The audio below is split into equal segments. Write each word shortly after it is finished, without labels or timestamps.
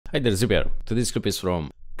Hi there, Zipp here. Today's clip is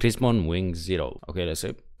from Chrismon Wing 0. Okay, let's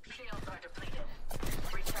see.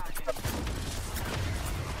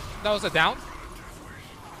 That was a down.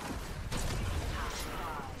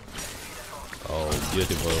 Oh,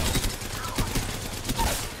 beautiful.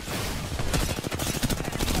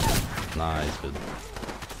 Nice, good.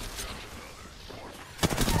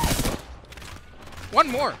 One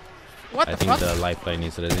more. What I the think fuck? the lifeline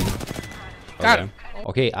is ready. Got Okay. it.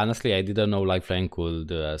 Okay, honestly, I didn't know lifeline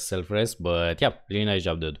could self-res, but yeah, really nice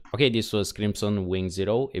job, dude. Okay, this was Crimson Wing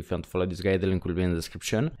 0. If you want to follow this guy, the link will be in the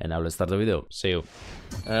description. And now let's start the video. See you.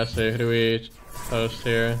 So who do we post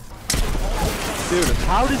here? Dude,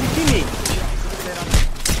 how does he see me?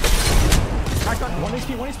 One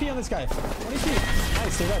HP on this guy. 1 HP.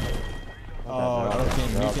 Nice, stay red. Oh, another team,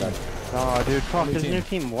 new team. Oh, dude, fuck, there's a new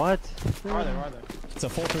team. What? Where are they? It's a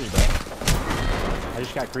full 3, bro. I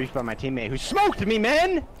just got griefed by my teammate who smoked me,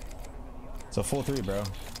 man! It's a full 3, bro.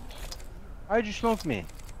 Why'd you smoke me?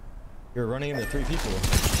 You're running into 3 people.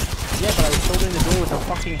 Yeah, but I was shouldering the door with a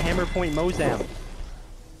fucking hammer point Mozam.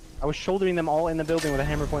 I was shouldering them all in the building with a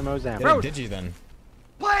hammer point Mozam. Get a digi then.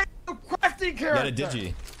 Play a crafting character. Get a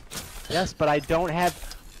digi. Yes, but I don't have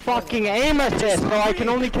fucking aim assist, so I can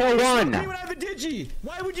only kill one. When I have a digi.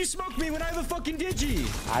 Why would you smoke me when I have a fucking digi?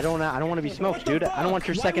 I don't want to be smoked, dude. I don't want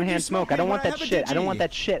your secondhand smoke. I don't want that shit. I don't want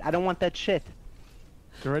that shit. I don't want that shit.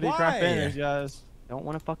 It's already cracked banners, guys. Don't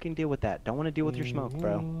want to fucking deal with that. Don't want to deal with your smoke,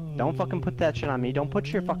 bro. Don't fucking put that shit on me. Don't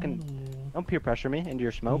put your fucking... Don't peer pressure me into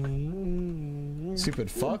your smoke. Stupid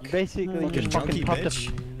fuck. You basically just junkie fucking puffed bitch.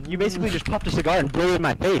 You basically just puffed a cigar and blew it in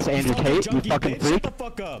my face, Andrew Tate. You junkie fucking bitch. freak. Shut the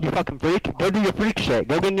fuck up. You fucking freak. Go do your freak shit.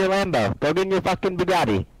 Go get in your Lambo. Go get in your fucking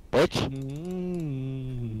Bugatti, bitch.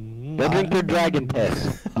 Go drink your dragon piss.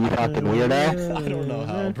 You fucking weirdo. I don't know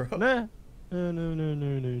how, bro. No.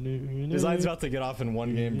 Design's about to get off in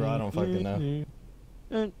one game, bro. I don't fucking know.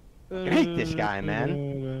 I hate this guy,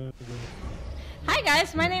 man. Hi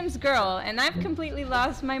guys, my name's Girl, and I've completely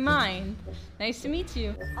lost my mind. Nice to meet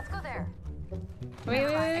you. Let's go there. Wait.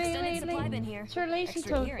 Here. Sir Lacy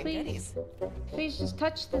Toad, please. Please just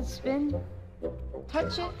touch the spin.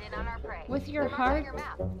 Touch it with your heart.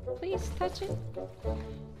 Please touch it.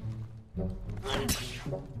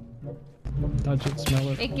 Touch it, smell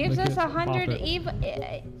it. It gives lick us it, 100 pop it.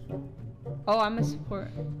 EV. Oh, I'm a support.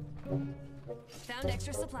 Found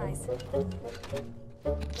extra supplies.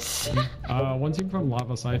 One team from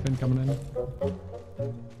Lava Siphon coming in.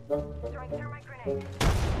 Throwing thermite grenade.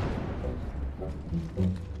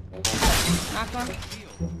 Knock one.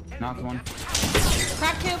 Knocked one.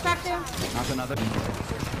 Crack two. Knocked another.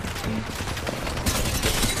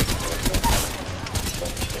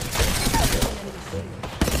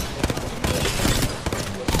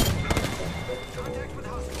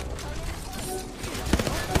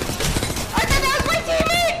 I thought that was my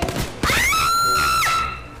teammate!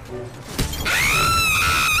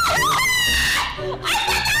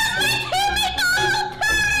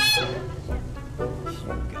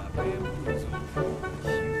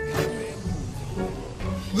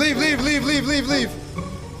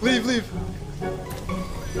 Leave.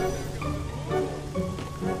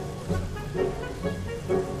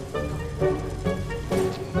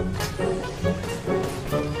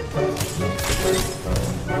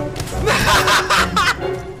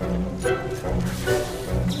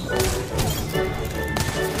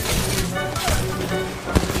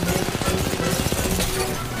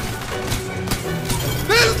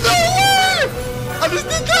 There's no way! I just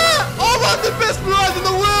did that! Oh, I'm the best blood in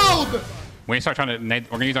the world! When you start trying to nade,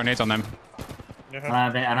 we're gonna use our nades on them. I don't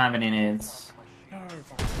have any nades.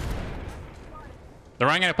 They're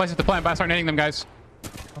running out of places to play, but I start nading them, guys.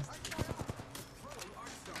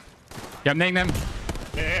 Yep, nading them.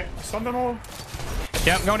 Yeah, stun them all.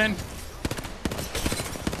 Yep, going in.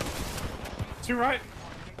 2 right.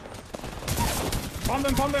 Bomb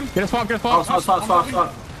them. Get a spawn.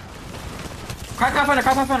 Stop. Crack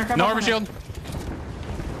finder. No overshield.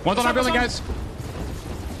 One's on our building, guys.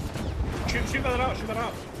 Shoot that out.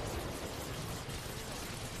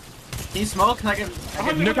 Can you smoke? I can...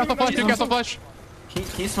 Newcastle flush. Can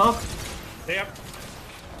you smoke? Yep.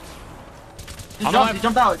 On the left. He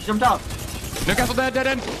jumped out. Newcastle dead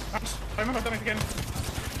end. I'm about to again.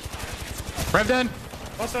 Rev dead.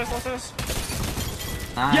 Lost us.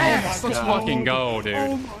 Nice. Yes! Let's fucking go, dude.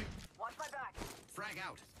 Watch my back. Frag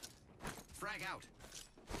out.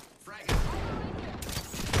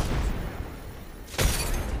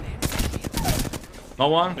 No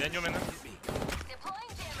one.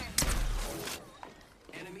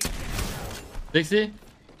 60.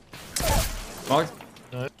 Box.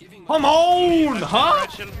 Come on, huh?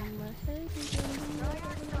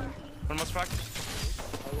 Almost cracked.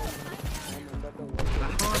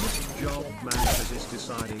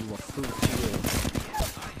 deciding what food to eat.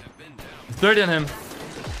 30 on him.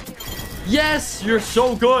 Yes, you're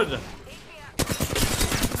so good.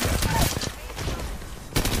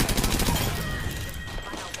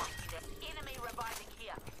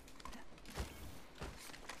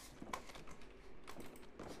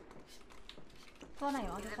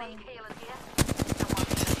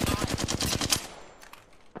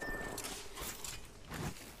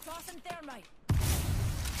 Tossing thermite.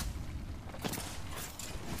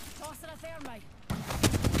 Tossing a thermite.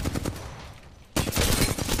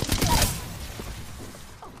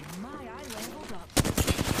 Oh my, I leveled up.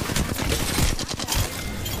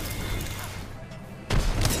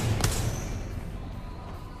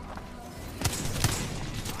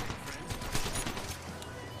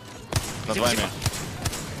 Над вами.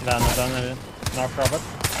 Да, наверное. На пробот.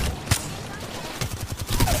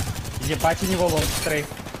 Ебать у него лонг стрейф.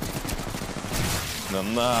 Да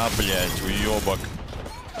на, блядь, уёбок.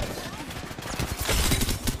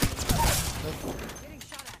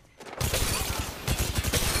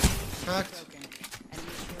 Cracked.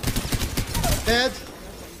 Dead.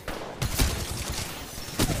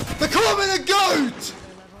 They're calling a goat!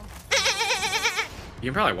 You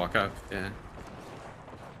can probably walk up, yeah.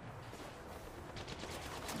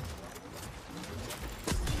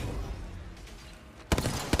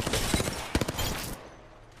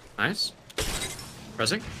 Nice.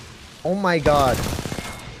 Pressing. Oh my god.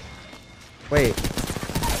 Wait.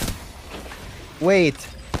 Wait.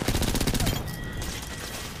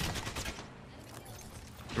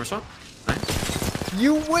 Camera swap. Nice.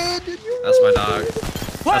 You win! That's my dog.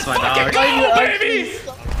 That's my dog. Go, baby!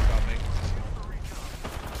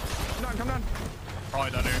 Come on, come on.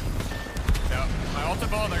 Probably done here. Yeah. My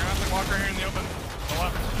ultimate ball, they're gonna have to walk right here in the open. The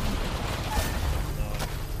left.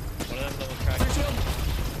 One of them double cracked.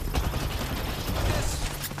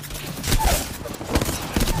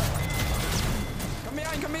 Come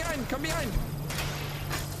behind, come behind, come behind.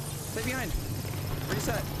 Stay behind.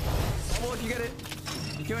 Reset. Bubble if you get it.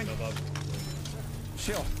 You doing?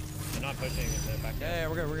 Chill. They're not pushing. They're back. Yeah,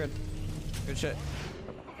 we're good, we're good. Good shit.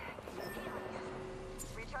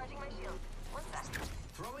 Recharging my shield. One sec.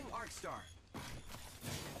 Throwing Arc Star.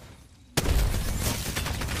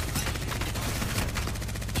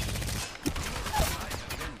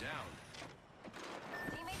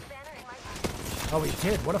 Oh, we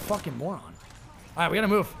did. What a fucking moron. All right, we gotta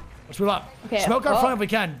move. Let's move up. Okay, Smoke our front if we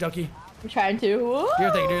can, Ducky. I'm trying to. Do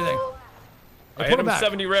your thing, do your thing. I hit him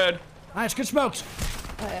 70 red. Nice, good smokes.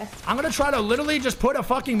 Okay. I'm gonna try to literally just put a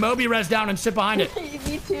fucking Moby res down and sit behind it.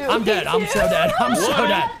 Me too. I'm dead. I'm so dead. I'm so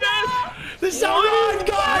dead. This is how run,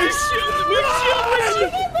 guys!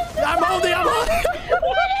 Run! I'm holding, I'm holding.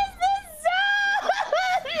 What is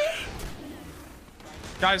this?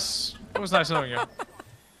 Guys, it was nice knowing you.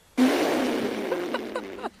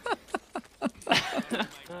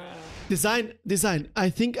 Design. I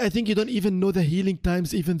think you don't even know the healing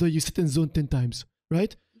times, even though you sit in zone 10 times,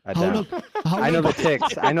 right? I don't. I know the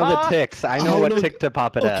ticks. I know the ticks. I know what tick to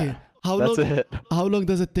pop it at. That's it. How long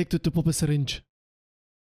does it take to pop a syringe?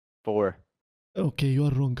 4. Okay, you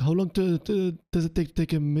are wrong. How long does it take to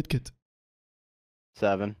take a medkit?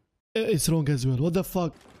 7. It's wrong as well. What the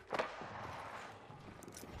fuck?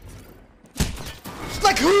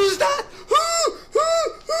 Like, who's that?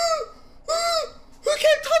 Who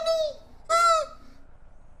came tunnel?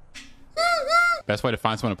 Best way to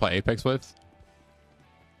find someone to play Apex with?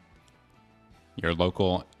 Your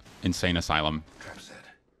local insane asylum.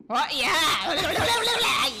 What? Yeah.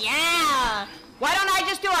 Yeah. Why don't I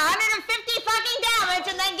just do 150 fucking damage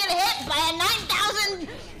and then get hit by a 9,000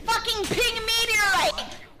 fucking ping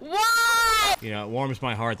meteorite? Why? You know, it warms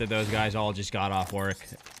my heart that those guys all just got off work.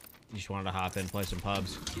 Just wanted to hop in, play some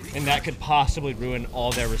pubs. And that could possibly ruin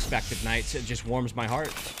all their respective nights. It just warms my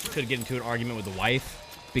heart. Could get into an argument with the wife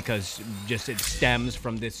because just it stems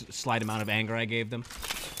from this slight amount of anger I gave them.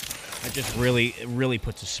 It just really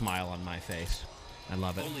puts a smile on my face. I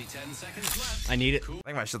love it. Only 10 seconds left. I need it. I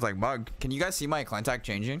think my shit's like bug. Can you guys see my contact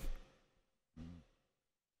changing?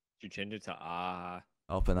 Did you change it to ah?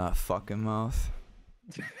 Open that fucking mouth.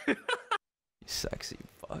 You sexy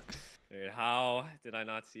fuck. Dude, how did I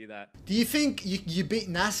not see that? Do you think you beat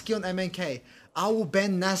Nasky on MNK? I will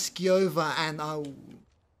bend Nasky over and I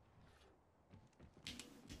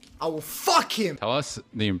will fuck him. Tell us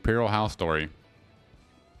the Imperial House story.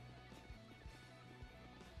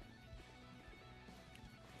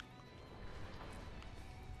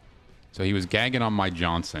 So he was gagging on my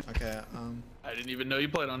Johnson. Okay, I didn't even know you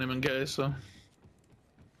played on MNK, so.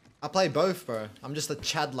 I play both, bro. I'm just a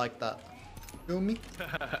Chad like that. Feel me?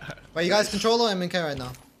 Wait, you guys controller or MNK right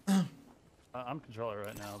now? I'm controller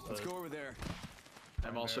right now. But... Let's go over there.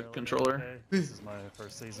 I'm also controller. This is my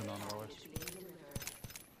first season on Lower.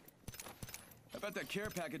 I bet that care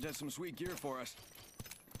package has some sweet gear for us.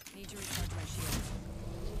 Need to recharge my shield.